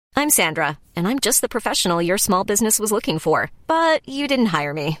I'm Sandra, and I'm just the professional your small business was looking for. But you didn't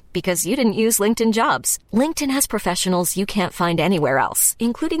hire me because you didn't use LinkedIn Jobs. LinkedIn has professionals you can't find anywhere else,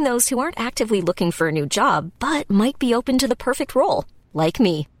 including those who aren't actively looking for a new job, but might be open to the perfect role, like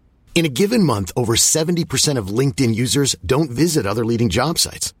me. In a given month, over 70% of LinkedIn users don't visit other leading job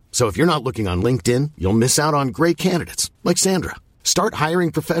sites. So if you're not looking on LinkedIn, you'll miss out on great candidates like Sandra. Start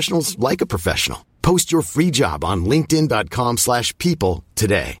hiring professionals like a professional. Post your free job on linkedin.com/people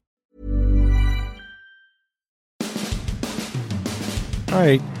today. All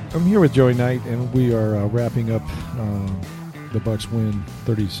right, I'm here with Joey Knight, and we are wrapping up the Bucs win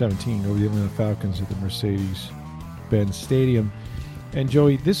 30-17 over the Atlanta Falcons at the Mercedes-Benz Stadium. And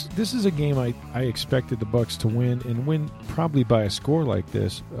Joey, this is a game I expected the Bucs to win, and win probably by a score like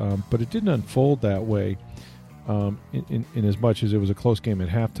this, but it didn't unfold that way in as much as it was a close game at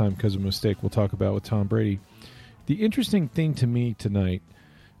halftime because of a mistake we'll talk about with Tom Brady. The interesting thing to me tonight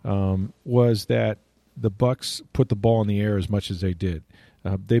was that the Bucs put the ball in the air as much as they did.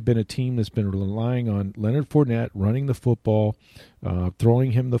 They've been a team that's been relying on Leonard Fournette running the football,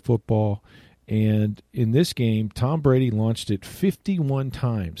 throwing him the football. And in this game, Tom Brady launched it 51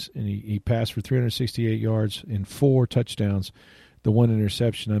 times, and he passed for 368 yards and 4 touchdowns, the one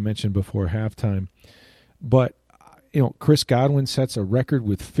interception I mentioned before halftime. But, Chris Godwin sets a record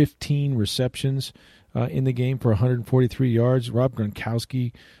with 15 receptions in the game for 143 yards. Rob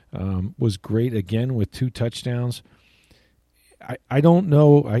Gronkowski was great again with 2 touchdowns. I don't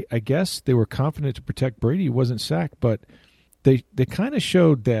know. I guess they were confident to protect Brady. He wasn't sacked, but they kind of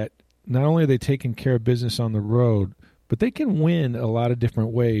showed that not only are they taking care of business on the road, but they can win a lot of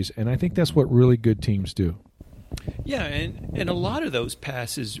different ways, and I think that's what really good teams do. Yeah, and a lot of those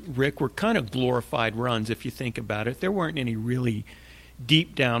passes, Rick, were kind of glorified runs if you think about it. There weren't any really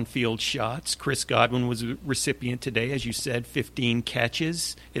deep downfield shots. Chris Godwin was a recipient today, as you said, 15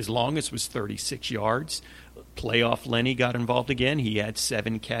 catches. His longest was 36 yards. Playoff Lenny got involved again. He had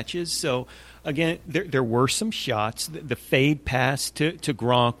 7 catches. So, again, there were some shots. The fade pass to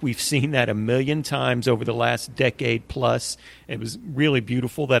Gronk, we've seen that a million times over the last decade plus. It was really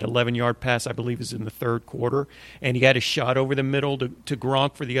beautiful. That 11-yard pass, I believe, is in the third quarter. And he had a shot over the middle to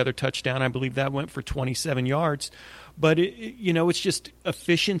Gronk for the other touchdown. I believe that went for 27 yards. But, it's just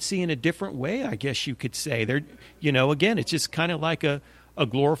efficiency in a different way, I guess you could say. Again, it's just kind of like a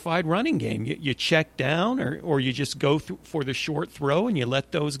glorified running game. You check down or you just go for the short throw and you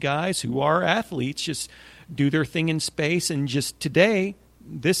let those guys who are athletes just do their thing in space. And just today,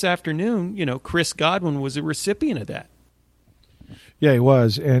 this afternoon, Chris Godwin was a recipient of that. Yeah, he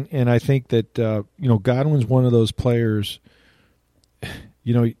was. And I think that, Godwin's one of those players,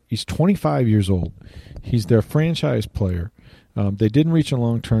 he's 25 years old. He's their franchise player. They didn't reach a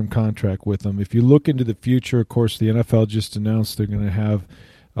long-term contract with him. If you look into the future, of course, the NFL just announced they're going to have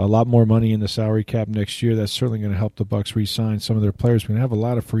a lot more money in the salary cap next year. That's certainly going to help the Bucs re-sign some of their players. We're going to have a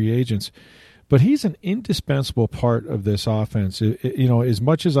lot of free agents. But he's an indispensable part of this offense. As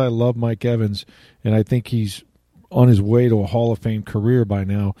much as I love Mike Evans, and I think he's on his way to a Hall of Fame career by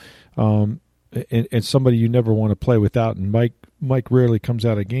now, and somebody you never want to play without, and Mike rarely comes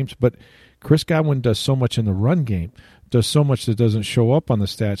out of games, but Chris Godwin does so much in the run game, does so much that doesn't show up on the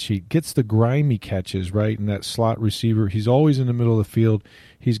stat sheet, gets the grimy catches, right, in that slot receiver. He's always in the middle of the field.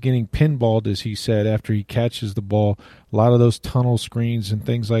 He's getting pinballed, as he said, after he catches the ball. A lot of those tunnel screens and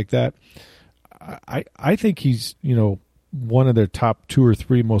things like that. I think he's, one of their top 2 or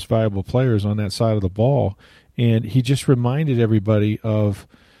 3 most valuable players on that side of the ball. And he just reminded everybody of,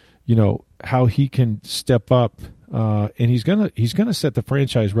 how he can step up. And he's gonna set the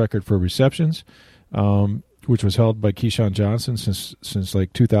franchise record for receptions, which was held by Keyshawn Johnson since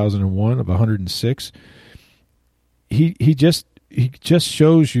like 2001 of 106. He just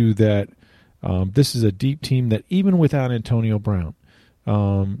shows you that this is a deep team that even without Antonio Brown,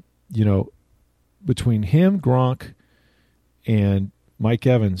 between him, Gronk, and Mike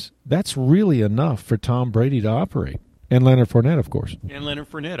Evans, that's really enough for Tom Brady to operate. And Leonard Fournette, of course. And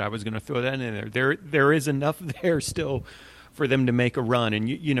Leonard Fournette, I was going to throw that in there. There is enough there still for them to make a run. And,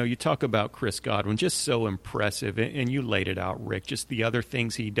 you talk about Chris Godwin, just so impressive. And you laid it out, Rick, just the other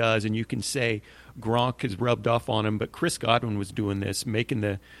things he does. And you can say Gronk has rubbed off on him, but Chris Godwin was doing this, making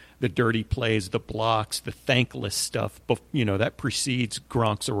the dirty plays, the blocks, the thankless stuff, that precedes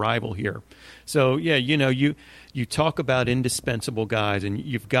Gronk's arrival here. So, yeah, you talk about indispensable guys, and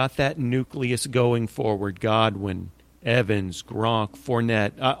you've got that nucleus going forward, Godwin, Evans, Gronk,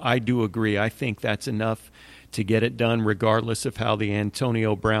 Fournette. I do agree. I think that's enough to get it done regardless of how the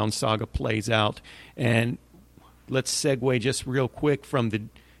Antonio Brown saga plays out. And let's segue just real quick from the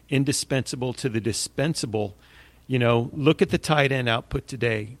indispensable to the dispensable. Look at the tight end output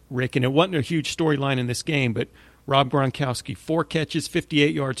today, Rick, and it wasn't a huge storyline in this game, but Rob Gronkowski, 4 catches,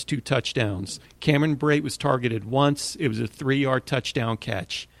 58 yards, 2 touchdowns. Cameron Brate was targeted once. It was a 3-yard touchdown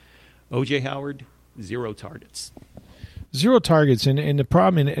catch. O.J. Howard, 0 targets. 0 targets, and the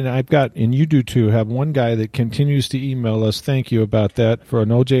problem, and I've got, and you do too, have one guy that continues to email us, thank you about that, for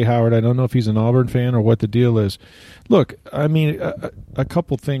an O.J. Howard. I don't know if he's an Auburn fan or what the deal is. Look, I mean, a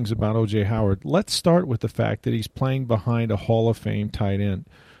couple things about O.J. Howard. Let's start with the fact that he's playing behind a Hall of Fame tight end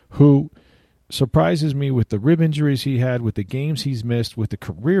who surprises me with the rib injuries he had, with the games he's missed, with the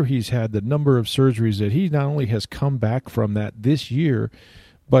career he's had, the number of surgeries that he not only has come back from that this year,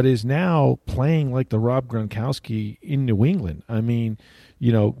 but is now playing like the Rob Gronkowski in New England. I mean,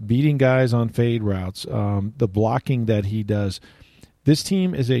 beating guys on fade routes, the blocking that he does. This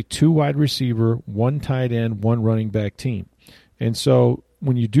team is a 2 wide receiver, 1 tight end, 1 running back team. And so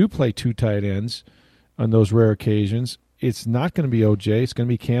when you do play 2 tight ends on those rare occasions, it's not going to be O.J., it's going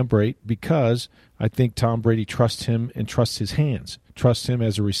to be Cam Brate, because I think Tom Brady trusts him and trusts his hands, trusts him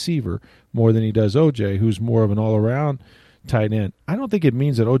as a receiver more than he does O.J., who's more of an all-around tight end. I don't think it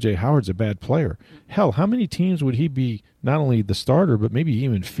means that O.J. Howard's a bad player. Hell, how many teams would he be not only the starter, but maybe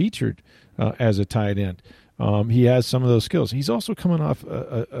even featured as a tight end? He has some of those skills. He's also coming off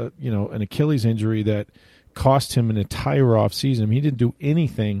an Achilles injury that cost him an entire offseason. I mean, he didn't do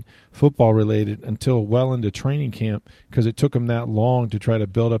anything football-related until well into training camp because it took him that long to try to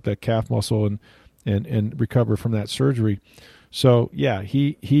build up that calf muscle and recover from that surgery. So, yeah,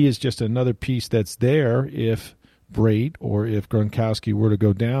 he is just another piece that's there if Brate or if Gronkowski were to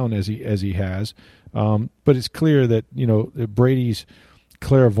go down as he has. But it's clear that, Brady's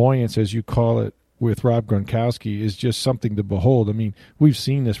clairvoyance, as you call it, with Rob Gronkowski is just something to behold. I mean, we've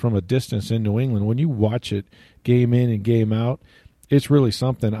seen this from a distance in New England. When you watch it game in and game out, it's really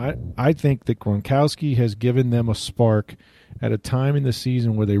something. I think that Gronkowski has given them a spark at a time in the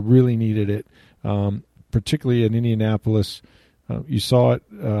season where they really needed it, particularly in Indianapolis. You saw it,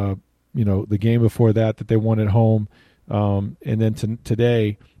 the game before that they won at home. And then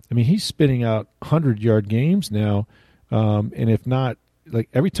today, I mean, he's spitting out 100-yard games now. And if not, like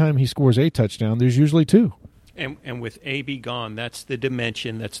every time he scores a touchdown, there's usually 2. And with AB gone, that's the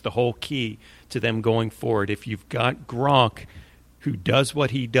dimension, that's the whole key to them going forward. If you've got Gronk who does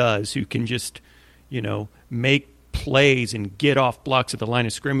what he does, who can just, make plays and get off blocks at the line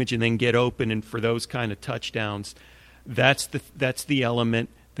of scrimmage and then get open and for those kind of touchdowns, that's the element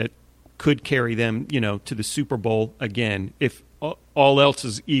that could carry them, to the Super Bowl again. If all else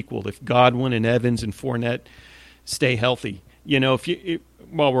is equal, if Godwin and Evans and Fournette stay healthy.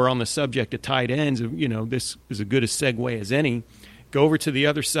 While we're on the subject of tight ends, this is as good a segue as any. Go over to the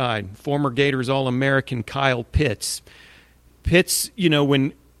other side. Former Gators All-American Kyle Pitts. Pitts,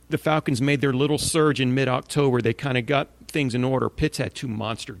 when the Falcons made their little surge in mid-October, they kind of got things in order. Pitts had 2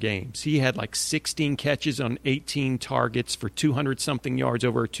 monster games. He had like 16 catches on 18 targets for 200-something yards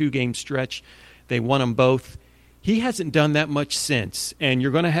over a 2-game stretch. They won them both. He hasn't done that much since, and you're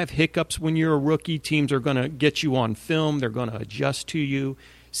going to have hiccups when you're a rookie. Teams are going to get you on film. They're going to adjust to you,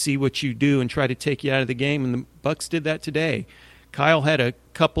 see what you do, and try to take you out of the game, and the Bucs did that today. Kyle had a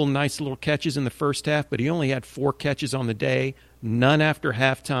couple nice little catches in the first half, but he only had 4 catches on the day, none after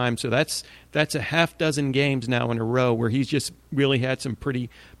halftime. So that's a half dozen games now in a row where he's just really had some pretty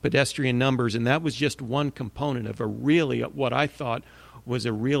pedestrian numbers, and that was just one component of what I thought was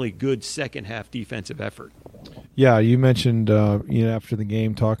a really good second-half defensive effort. Yeah, you mentioned after the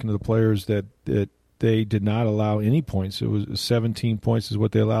game talking to the players that they did not allow any points. It was 17 points is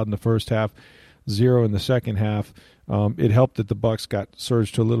what they allowed in the first half, 0 in the second half. It helped that the Bucs got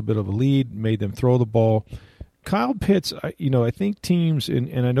surged to a little bit of a lead, made them throw the ball. Kyle Pitts, I think teams,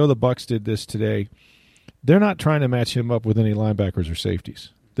 and I know the Bucs did this today, they're not trying to match him up with any linebackers or safeties.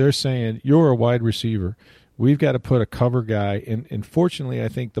 They're saying, you're a wide receiver. We've got to put a cover guy, and fortunately I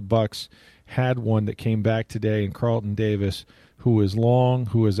think the Bucs had one that came back today in Carlton Davis, who is long,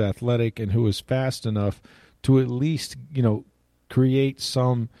 who is athletic, and who is fast enough to at least, create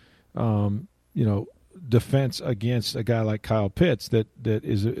some, defense against a guy like Kyle Pitts that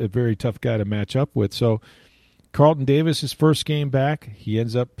is a very tough guy to match up with. So Carlton Davis, his first game back, he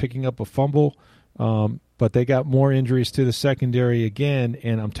ends up picking up a fumble, but they got more injuries to the secondary again,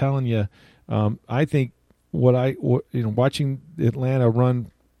 and I'm telling you, I think watching Atlanta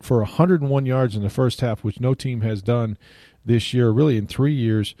run for 101 yards in the first half, which no team has done this year, really in 3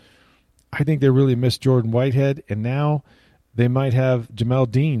 years, I think they really missed Jordan Whitehead, and now they might have Jamel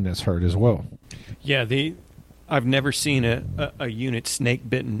Dean that's hurt as well. Yeah, I've never seen a unit snake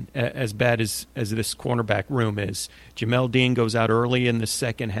bitten as bad as this cornerback room is. Jamel Dean goes out early in the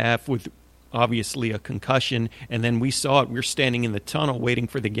second half with obviously a concussion. And then we saw it. We were standing in the tunnel waiting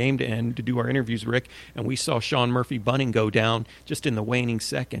for the game to end to do our interviews, Rick, and we saw Sean Murphy-Bunting go down just in the waning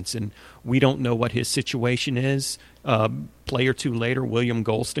seconds. And we don't know what his situation is. Play or two later, William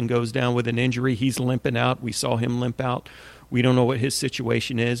Golston goes down with an injury. He's limping out. We saw him limp out. We don't know what his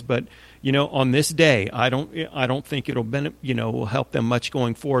situation is, but on this day, I don't think it'll will help them much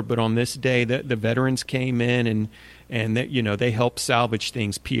going forward. But on this day, the veterans came in and that they helped salvage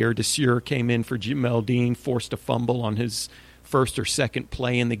things. Pierre Desir came in for Jamel Dean, forced a fumble on his first or second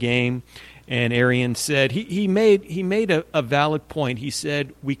play in the game, and Arian said he made a valid point. He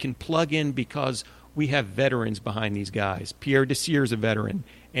said we can plug in because we have veterans behind these guys. Pierre Desir is a veteran.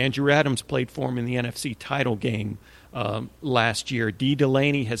 Andrew Adams played for him in the NFC title game last year. Dee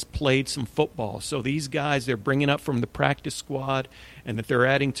Delaney has played some football. So these guys they're bringing up from the practice squad and that they're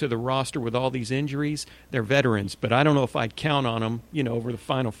adding to the roster with all these injuries, they're veterans. But I don't know if I'd count on them, over the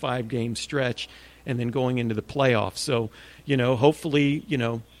final 5-game stretch and then going into the playoffs. So, hopefully,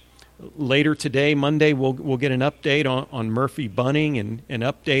 later today, Monday, we'll get an update on Murphy-Bunting and an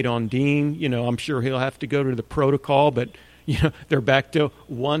update on Dean. I'm sure he'll have to go to the protocol, but they're back to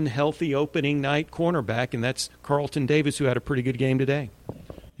one healthy opening night cornerback, and that's Carlton Davis, who had a pretty good game today.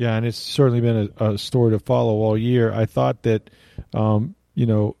 Yeah, and it's certainly been a story to follow all year. I thought that,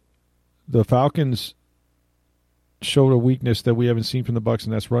 the Falcons showed a weakness that we haven't seen from the Bucs,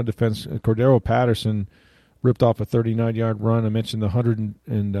 and that's run defense. Cordero Patterson ripped off a 39-yard run. I mentioned the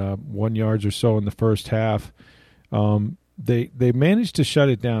 101 yards or so in the first half. They managed to shut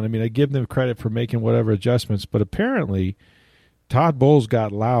it down. I mean, I give them credit for making whatever adjustments, but apparently Todd Bowles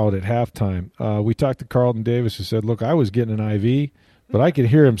got loud at halftime. We talked to Carlton Davis, who said, look, I was getting an IV, but I could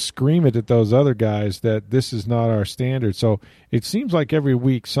hear him scream it at those other guys that this is not our standard. So it seems like every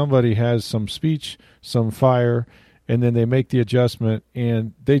week somebody has some speech, some fire, and then they make the adjustment,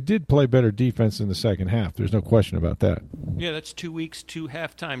 and they did play better defense in the second half. There's no question about that. Yeah, that's 2 weeks, 2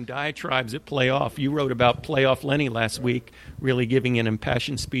 halftime diatribes at playoff. You wrote about playoff Lenny last week, really giving an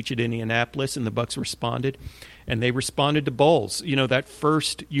impassioned speech at Indianapolis, and the Bucs responded, and they responded to Bowles. That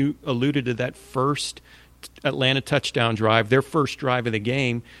first, you alluded to that first Atlanta touchdown drive, their first drive of the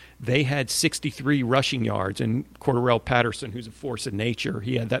game. They had 63 rushing yards, and Cordarrelle Patterson, who's a force of nature,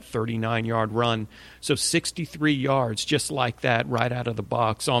 he had that 39-yard run. So 63 yards just like that right out of the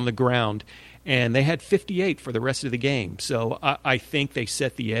box on the ground. And they had 58 for the rest of the game. So I think they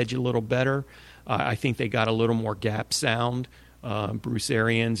set the edge a little better. I think they got a little more gap sound. Bruce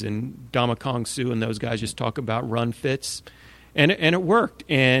Arians and Ndamukong Suh and those guys just talk about run fits. And it worked.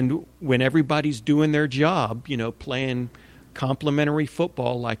 And when everybody's doing their job, playing complementary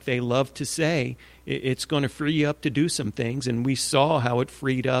football, like they love to say, it's going to free you up to do some things. And we saw how it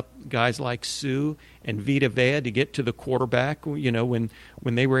freed up guys like Suh and Vita Vea to get to the quarterback. When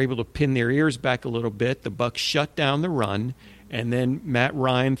they were able to pin their ears back a little bit, the Bucs shut down the run. And then Matt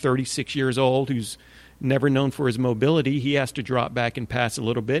Ryan, 36 years old, who's never known for his mobility, he has to drop back and pass a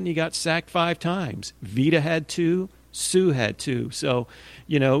little bit, and he got sacked 5 times. Vita had 2. Suh had 2. So,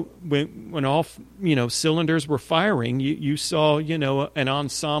 when all, cylinders were firing, you saw, an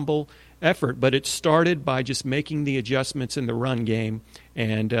ensemble effort. But it started by just making the adjustments in the run game.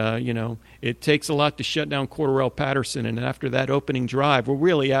 And, it takes a lot to shut down Cordarrelle Patterson. And after that opening drive, well,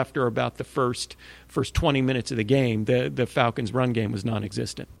 really after about the first 20 minutes of the game, the Falcons' run game was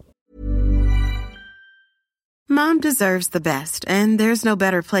non-existent. Mom deserves the best, and there's no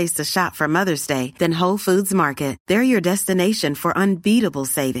better place to shop for Mother's Day than Whole Foods Market. They're your destination for unbeatable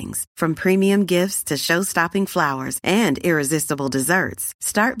savings, from premium gifts to show-stopping flowers and irresistible desserts.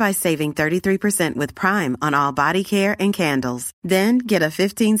 Start by saving 33% with Prime on all body care and candles. Then get a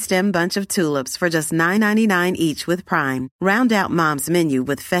 15-stem bunch of tulips for just $9.99 each with Prime. Round out Mom's menu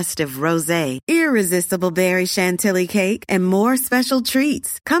with festive rosé, irresistible berry chantilly cake, and more special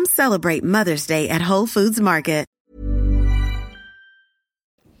treats. Come celebrate Mother's Day at Whole Foods Market.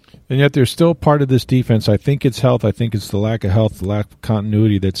 And yet there's still part of this defense. I think it's health. I think it's the lack of health, the lack of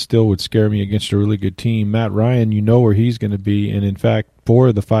continuity that still would scare me against a really good team. Matt Ryan, you know where he's going to be. And, in fact, 4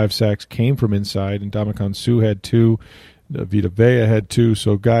 of the 5 sacks came from inside. And Ndamukong Suh had 2. Vita Vea had 2.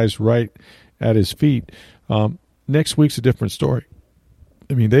 So guys right at his feet. Next week's a different story.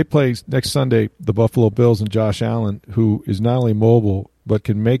 I mean, they play next Sunday the Buffalo Bills and Josh Allen, who is not only mobile but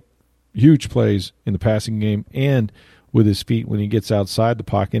can make huge plays in the passing game and with his feet when he gets outside the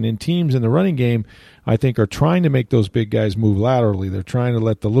pocket. And teams in the running game, I think, are trying to make those big guys move laterally. They're trying to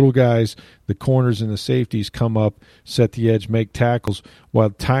let the little guys, the corners and the safeties, come up, set the edge, make tackles while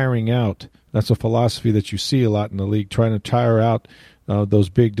tiring out. That's a philosophy that you see a lot in the league, trying to tire out those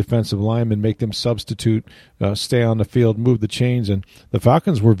big defensive linemen, make them substitute, stay on the field, move the chains. And the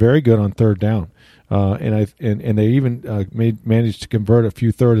Falcons were very good on third down. And they even managed to convert a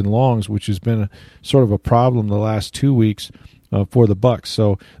few third and longs, which has been sort of a problem the last 2 weeks for the Bucs.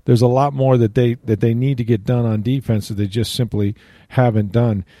 So there's a lot more that they need to get done on defense that they just simply haven't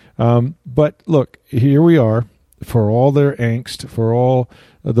done. But look, here we are, for all their angst, for all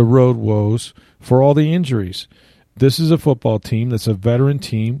the road woes, for all the injuries. This is a football team that's a veteran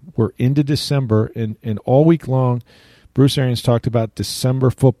team. We're into December, and all week long, Bruce Arians talked about December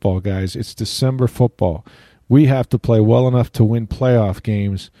football, guys. It's December football. We have to play well enough to win playoff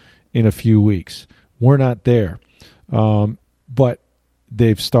games in a few weeks. We're not there. But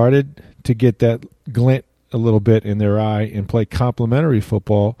they've started to get that glint a little bit in their eye and play complementary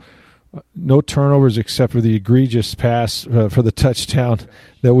football. No turnovers except for the egregious pass for the touchdown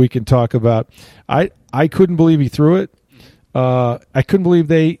that we can talk about. I couldn't believe he threw it. I couldn't believe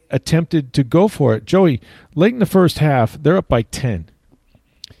they attempted to go for it. Joey, late in the first half, they're up by 10.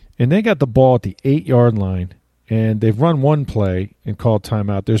 And they got the ball at the 8-yard line, and they've run one play and called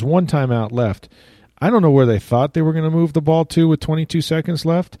timeout. There's one timeout left. I don't know where they thought they were going to move the ball to with 22 seconds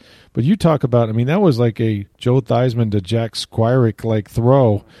left. But you talk about, I mean, that was like a Joe Theismann to Jack Squirek-like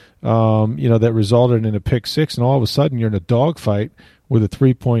throw, that resulted in a pick six, and all of a sudden you're in a dogfight with a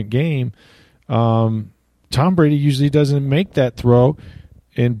 3-point game. Tom Brady usually doesn't make that throw,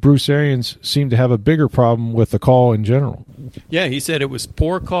 and Bruce Arians seemed to have a bigger problem with the call in general. Yeah, he said it was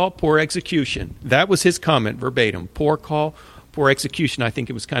poor call, poor execution. That was his comment verbatim. Poor call, poor execution. I think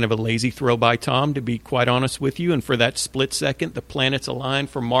it was kind of a lazy throw by Tom, to be quite honest with you. And for that split second, the planets aligned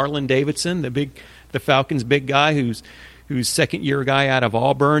for Marlon Davidson, the Falcons' big guy, who's second-year guy out of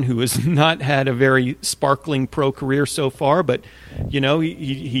Auburn, who has not had a very sparkling pro career so far, but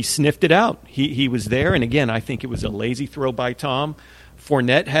he sniffed it out. He was there, and again, I think it was a lazy throw by Tom.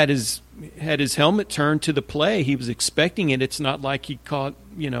 Fournette had his helmet turned to the play. He was expecting it. It's not like he caught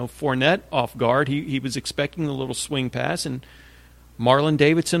Fournette off guard. He was expecting the little swing pass, and Marlon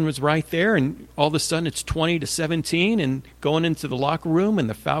Davidson was right there, and all of a sudden it's 20-17, and going into the locker room, and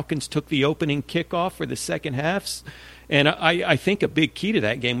the Falcons took the opening kickoff for the second half. And I think a big key to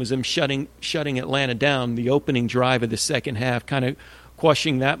that game was them shutting Atlanta down, the opening drive of the second half, kind of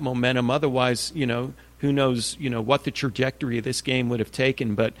quashing that momentum. Otherwise, who knows, what the trajectory of this game would have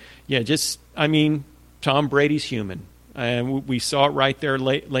taken. But, yeah, Tom Brady's human. And we saw it right there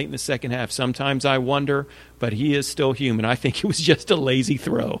late in the second half. Sometimes I wonder, but he is still human. I think it was just a lazy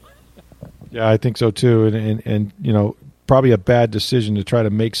throw. Yeah, I think so too. And probably a bad decision to try to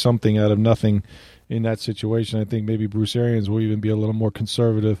make something out of nothing in that situation. I think maybe Bruce Arians will even be a little more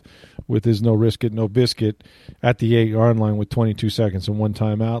conservative with his no risk it, no biscuit at the 8-yard line with 22 seconds and one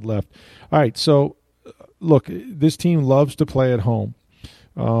timeout left. All right, so look, this team loves to play at home.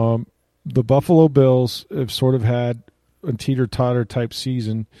 The Buffalo Bills have sort of had a teeter-totter type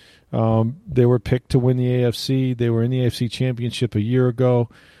season. They were picked to win the AFC. They were in the AFC Championship a year ago.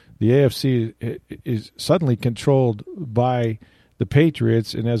 The AFC is suddenly controlled by the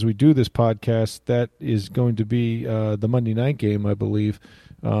Patriots, and as we do this podcast, that is going to be the Monday night game, I believe,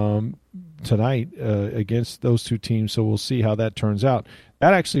 tonight against those two teams, so we'll see how that turns out.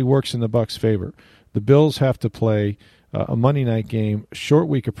 That actually works in the Bucs' favor. The Bills have to play a Monday night game, a short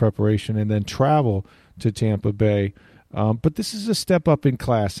week of preparation, and then travel to Tampa Bay. But this is a step up in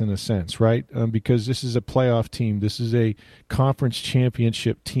class in a sense, right? Because this is a playoff team. This is a conference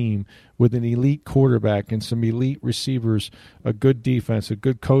championship team with an elite quarterback and some elite receivers, a good defense, a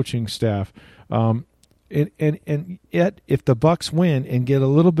good coaching staff. And yet, if the Bucs win and get a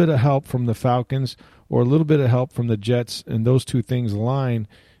little bit of help from the Falcons or a little bit of help from the Jets, and those two things align,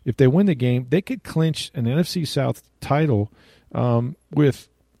 if they win the game, they could clinch an NFC South title with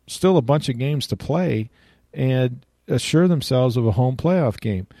still a bunch of games to play and assure themselves of a home playoff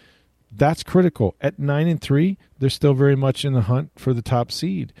game. That's critical. At 9-3, they're still very much in the hunt for the top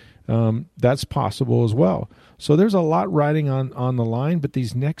seed. That's possible as well. So there's a lot riding on the line, but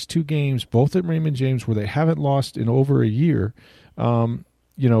these next two games, both at Raymond James, where they haven't lost in over a year,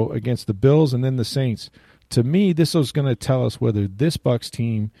 against the Bills and then the Saints, to me, this is going to tell us whether this Bucs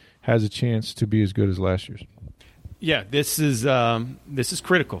team has a chance to be as good as last year's. Yeah, this is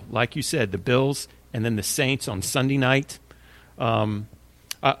critical. Like you said, the Bills and then the Saints on Sunday night.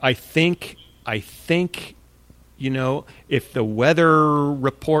 I think if the weather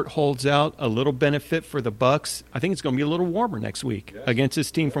report holds out, a little benefit for the Bucs. I think it's going to be a little warmer next week against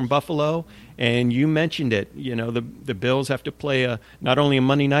this team from Buffalo. And you mentioned it. The Bills have to play not only a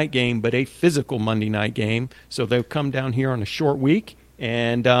Monday night game, but a physical Monday night game. So they'll come down here on a short week.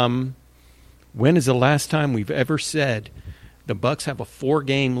 And when is the last time we've ever said The Bucs have a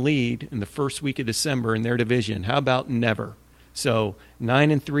 4-game lead in the first week of December in their division. How about never? So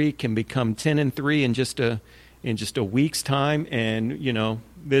 9-3 can become 10-3 in just a week's time, and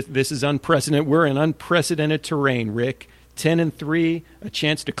this is unprecedented. We're in unprecedented terrain, Rick. 10-3, a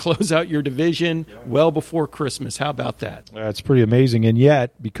chance to close out your division well before Christmas. How about that? That's pretty amazing. And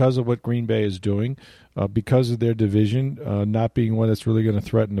yet, because of what Green Bay is doing, because of their division not being one that's really going to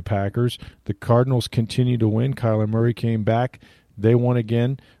threaten the Packers, the Cardinals continue to win. Kyler Murray came back. They won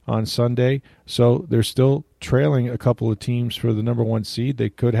again on Sunday. So they're still trailing a couple of teams for the number 1 seed. They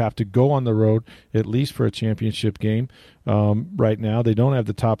could have to go on the road at least for a championship game. Right now, they don't have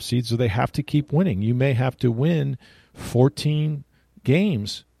the top seed, so they have to keep winning. You may have to win 14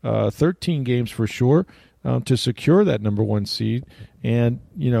 games, 13 games for sure, to secure that number 1 seed. And,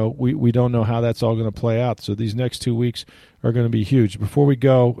 we don't know how that's all going to play out. So these next 2 weeks are going to be huge. Before we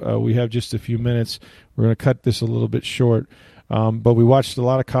go, we have just a few minutes. We're going to cut this a little bit short. But we watched a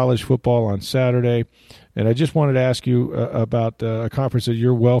lot of college football on Saturday. And I just wanted to ask you about a conference that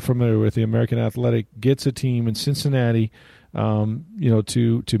you're well familiar with. The American Athletic gets a team in Cincinnati,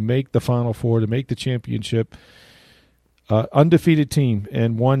 to make the Final Four, to make the championship. Undefeated team,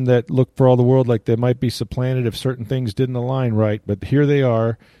 and one that looked for all the world like they might be supplanted if certain things didn't align right. But here they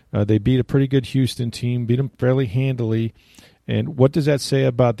are. They beat a pretty good Houston team, beat them fairly handily. And what does that say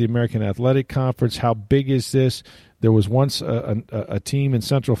about the American Athletic Conference? How big is this? There was once a team in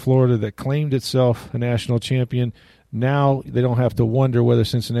Central Florida that claimed itself a national champion. Now they don't have to wonder whether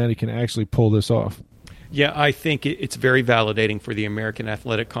Cincinnati can actually pull this off. Yeah, I think it's very validating for the American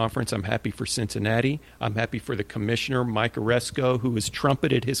Athletic Conference. I'm happy for Cincinnati. I'm happy for the commissioner, Mike Oresco, who has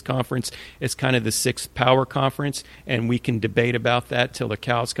trumpeted his conference as kind of the 6th power conference, and we can debate about that till the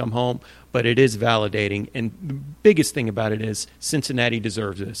cows come home. But it is validating, and the biggest thing about it is Cincinnati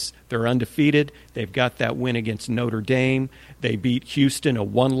deserves this. They're undefeated. They've got that win against Notre Dame. They beat Houston, a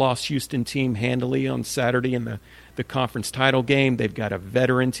 1-loss Houston team, handily on Saturday in the conference title game. They've got a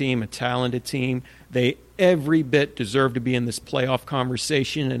veteran team, a talented team. They every bit deserve to be in this playoff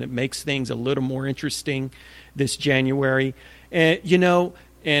conversation, and it makes things a little more interesting this January.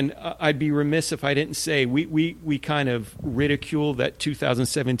 And I'd be remiss if I didn't say we kind of ridicule that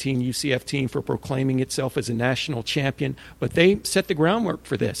 2017 UCF team for proclaiming itself as a national champion, but they set the groundwork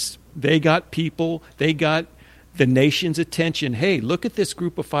for this. They got people, they got the nation's attention. Hey, look at this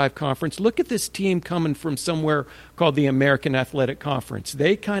Group of 5 conference. Look at this team coming from somewhere called the American Athletic Conference.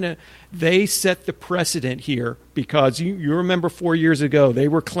 They set the precedent here, because you remember 4 years ago they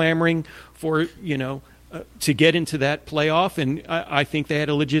were clamoring for, to get into that playoff, and I think they had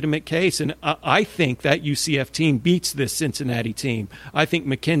a legitimate case. And I think that UCF team beats this Cincinnati team. I think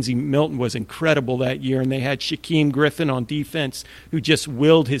Mackenzie Milton was incredible that year, and they had Shaquem Griffin on defense, who just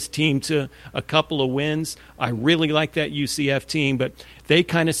willed his team to a couple of wins. I really like that UCF team, but they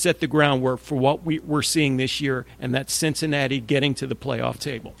kind of set the groundwork for what we're seeing this year, and that's Cincinnati getting to the playoff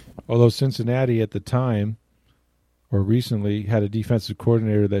table. Although Cincinnati at the time, or recently, had a defensive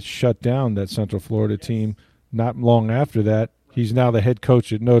coordinator that shut down that Central Florida team. Not long after that, he's now the head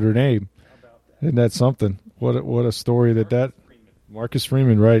coach at Notre Dame. Isn't that something? What a story that Marcus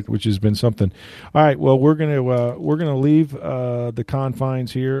Freeman, right? Which has been something. All right, well, we're gonna leave the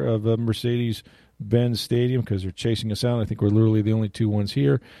confines here of Mercedes-Benz Stadium because they're chasing us out. I think we're literally the only 2 ones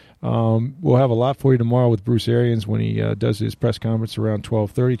here. We'll have a lot for you tomorrow with Bruce Arians when he does his press conference around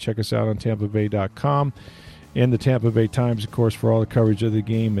 12:30. Check us out on TampaBay.com. And the Tampa Bay Times, of course, for all the coverage of the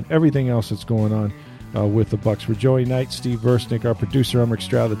game and everything else that's going on with the Bucs. For Joey Knight, Steve Versnick, our producer, I'm Rick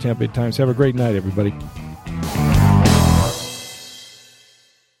Stroud of the Tampa Bay Times. Have a great night, everybody.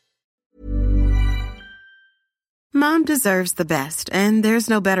 Mom deserves the best, and there's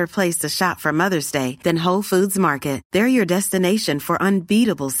no better place to shop for Mother's Day than Whole Foods Market. They're your destination for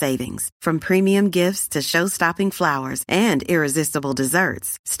unbeatable savings, from premium gifts to show-stopping flowers and irresistible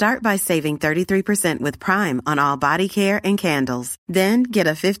desserts. Start by saving 33% with Prime on all body care and candles. Then get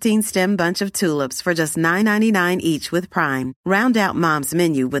a 15-stem bunch of tulips for just $9.99 each with Prime. Round out Mom's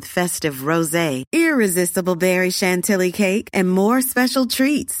menu with festive rosé, irresistible berry chantilly cake, and more special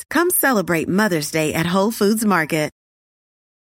treats. Come celebrate Mother's Day at Whole Foods Market.